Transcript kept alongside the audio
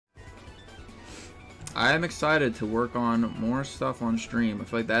I am excited to work on more stuff on stream. I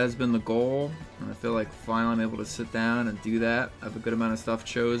feel like that has been the goal, and I feel like finally I'm able to sit down and do that. I have a good amount of stuff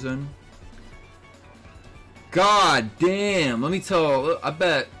chosen. God damn, let me tell, I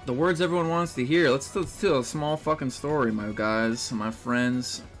bet the words everyone wants to hear. Let's tell a small fucking story, my guys, my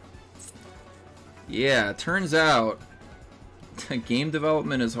friends. Yeah, it turns out game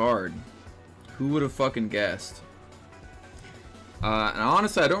development is hard. Who would have fucking guessed? And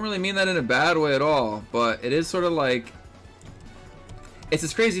honestly, I don't really mean that in a bad way at all, but it is sort of like, it's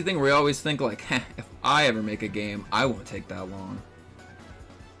this crazy thing where we always think like, if I ever make a game, I won't take that long.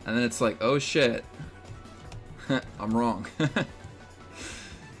 And then it's like, oh shit, I'm wrong.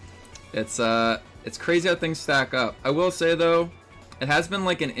 It's crazy how things stack up. I will say though, it has been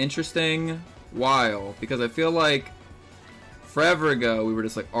like an interesting while, because I feel like forever ago, we were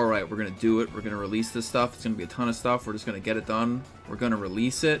just like, alright, we're going to do it. We're going to release this stuff. It's going to be a ton of stuff. We're just going to get it done. We're going to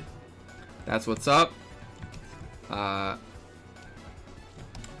release it. That's what's up. And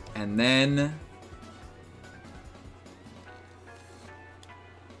then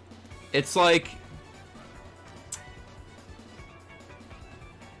it's like,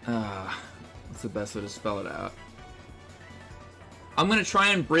 what's the best way to spell it out? I'm going to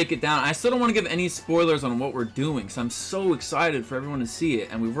try and break it down. I still don't want to give any spoilers on what we're doing, because I'm so excited for everyone to see it,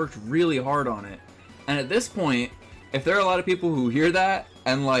 and we've worked really hard on it. And at this point, if there are a lot of people who hear that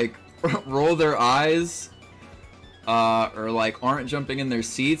and, like, roll their eyes, or, like, aren't jumping in their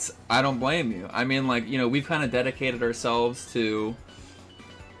seats, I don't blame you. I mean, like, you know, we've kind of dedicated ourselves to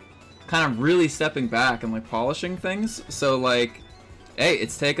kind of really stepping back and, like, polishing things. So, like, hey,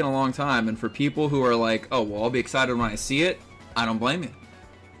 it's taken a long time, and for people who are like, oh, well, I'll be excited when I see it, I don't blame you.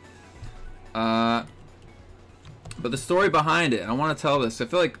 But the story behind it, I want to tell this. I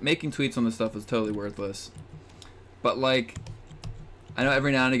feel like making tweets on this stuff is totally worthless. But like, I know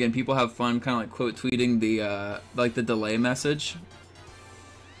every now and again people have fun kind of like quote tweeting the like the delay message.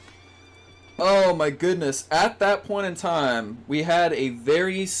 Oh my goodness. At that point in time, we had a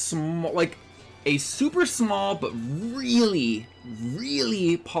very small, like a super small but really,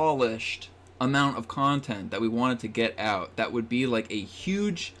 really polished amount of content that we wanted to get out that would be like a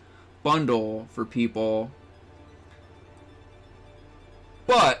huge bundle for people,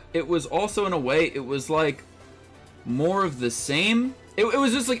 but it was also, in a way, it was like more of the same. It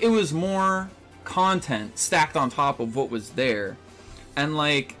was just like, it was more content stacked on top of what was there, and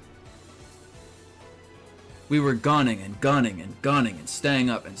like we were gunning and gunning and gunning and staying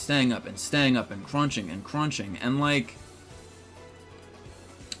up and staying up and staying up and crunching and like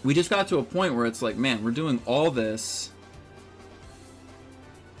we just got to a point where it's like, man, we're doing all this,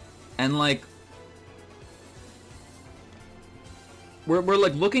 and like we're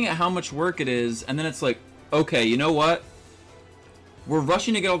like looking at how much work it is, and then it's like, okay, you know what? We're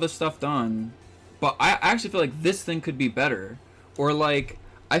rushing to get all this stuff done, but I actually feel like this thing could be better, or like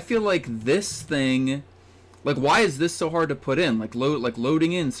I feel like this thing, like, why is this so hard to put in? Like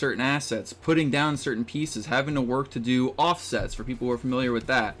loading in certain assets, putting down certain pieces, having to work to do offsets for people who are familiar with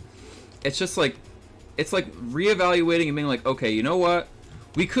that. It's just like, it's like reevaluating and being like, okay, you know what?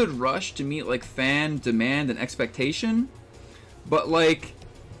 We could rush to meet like fan demand and expectation, but like,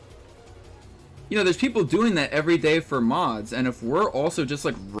 you know, there's people doing that every day for mods, and if we're also just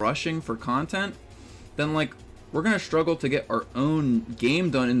like rushing for content, then like we're gonna struggle to get our own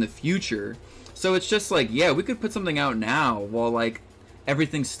game done in the future. So it's just like, yeah, we could put something out now while like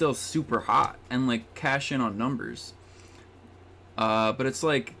everything's still super hot and like cash in on numbers. But it's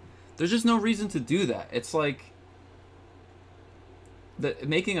like, there's just no reason to do that. It's like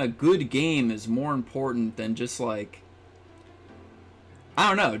making a good game is more important than just like, I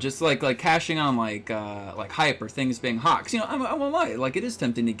don't know, just like cashing on like hype or things being hot. 'Cause, you know, I won't lie, like it is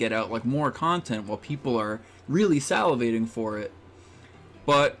tempting to get out like more content while people are really salivating for it.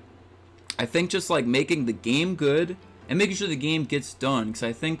 But I think just like making the game good and making sure the game gets done, because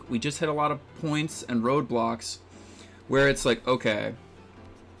I think we just hit a lot of points and roadblocks where it's like, okay,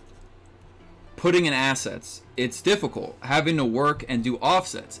 putting in assets, it's difficult. Having to work and do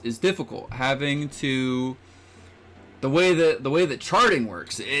offsets is difficult. Having to, the way that charting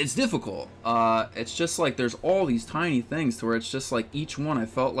works, it's difficult. It's just like there's all these tiny things to where it's just like each one I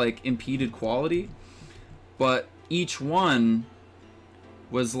felt like impeded quality, but each one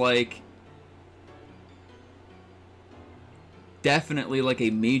was like definitely like a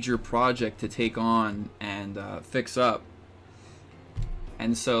major project to take on and fix up.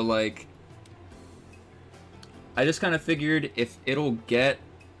 And so like I just kind of figured if it'll get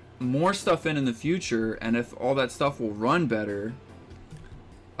more stuff in the future, and if all that stuff will run better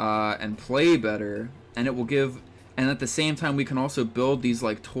and play better, and it will give, and at the same time we can also build these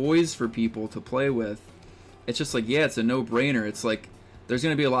like toys for people to play with. It's just like, yeah, it's a no-brainer. It's like there's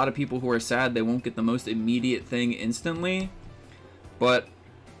going to be a lot of people who are sad they won't get the most immediate thing instantly, but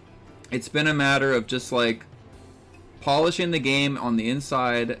it's been a matter of just like polishing the game on the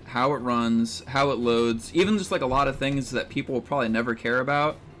inside, how it runs, how it loads, even just like a lot of things that people will probably never care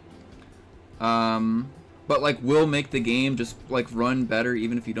about, but like will make the game just like run better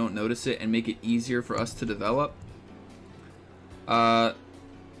even if you don't notice it, and make it easier for us to develop.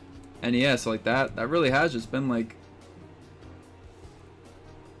 And yeah, so like that really has just been like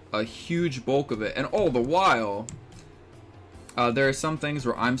a huge bulk of it. And all the while, there are some things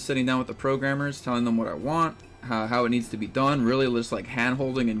where I'm sitting down with the programmers, telling them what I want, how it needs to be done, really just like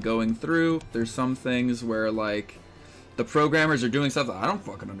hand-holding and going through. There's some things where like the programmers are doing stuff that I don't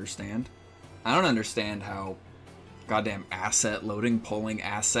fucking understand. I don't understand how goddamn asset loading, pulling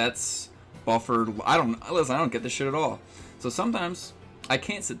assets, buffered. I don't get this shit at all. So sometimes I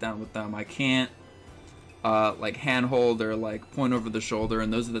can't sit down with them. I can't like handhold or like point over the shoulder,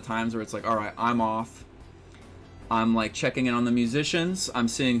 and those are the times where it's like, all right, I'm off. I'm like checking in on the musicians. I'm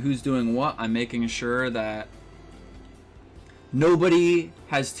seeing who's doing what. I'm making sure that nobody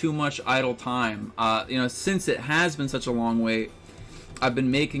has too much idle time. You know, since it has been such a long wait, I've been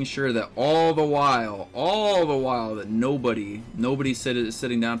making sure that all the while that nobody's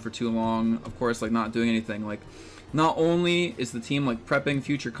sitting down for too long. Of course, like not doing anything. Like, not only is the team like prepping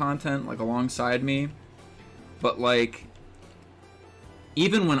future content like alongside me, but like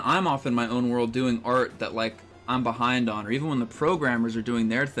even when I'm off in my own world doing art that like I'm behind on, or even when the programmers are doing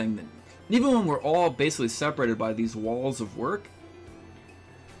their thing, that even when we're all basically separated by these walls of work,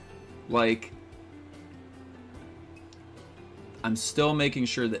 like I'm still making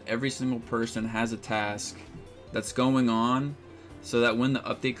sure that every single person has a task that's going on, so that when the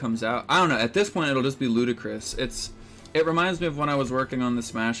update comes out, I don't know, at this point it'll just be ludicrous. It reminds me of when I was working on the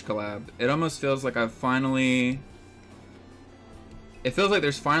Smash collab. It almost feels like it feels like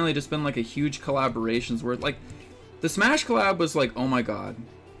there's finally just been like a huge collaborations where like the Smash collab was like, oh my god,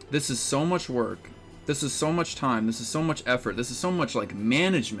 this is so much work, this is so much time, this is so much effort, this is so much like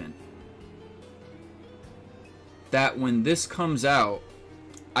management, that when this comes out,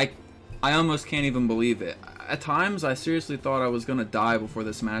 I almost can't even believe it. At times, I seriously thought I was gonna die before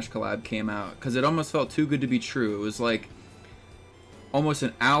the Smash collab came out, because it almost felt too good to be true. It was like almost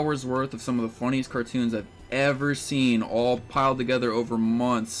an hour's worth of some of the funniest cartoons I've ever seen, all piled together over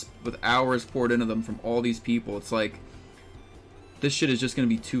months, with hours poured into them from all these people. It's like, this shit is just gonna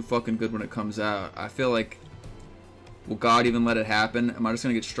be too fucking good when it comes out. I feel like, will God even let it happen? Am I just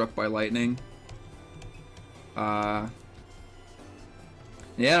gonna get struck by lightning? Yeah,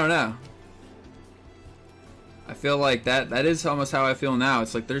 I don't know. I feel like that is almost how I feel now.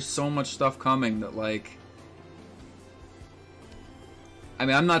 It's like there's so much stuff coming that like, I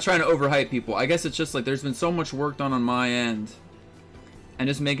mean, I'm not trying to overhype people. I guess it's just like there's been so much work done on my end, and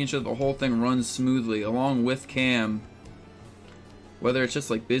just making sure that the whole thing runs smoothly along with Cam. Whether it's just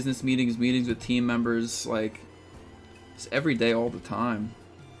like business meetings with team members, like it's every day, all the time.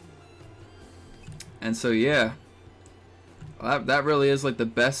 And so yeah, that really is like the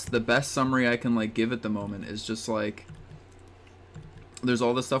best summary I can like give at the moment, is just like there's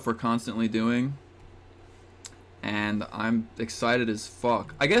all this stuff we're constantly doing, and I'm excited as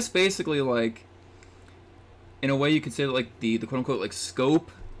fuck. I guess basically like in a way you could say that like the quote unquote like scope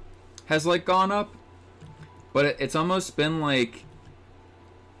has like gone up, but it's almost been like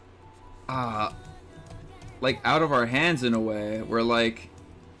out of our hands in a way, where like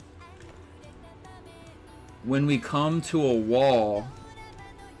when we come to a wall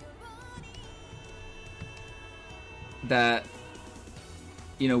that,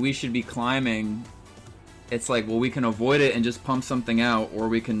 you know, we should be climbing, it's like, well, we can avoid it and just pump something out, or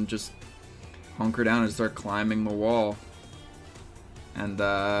we can just hunker down and start climbing the wall. And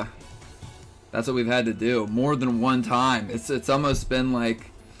that's what we've had to do more than one time. It's almost been like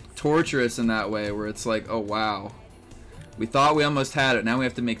torturous in that way, where it's like, oh wow, we thought we almost had it, now we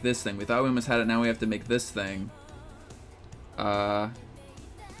have to make this thing. We thought we almost had it, now we have to make this thing. But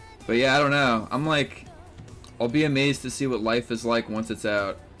yeah, I don't know. I'm like, I'll be amazed to see what life is like once it's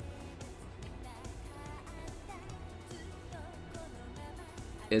out.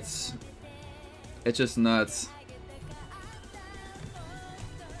 It's just nuts.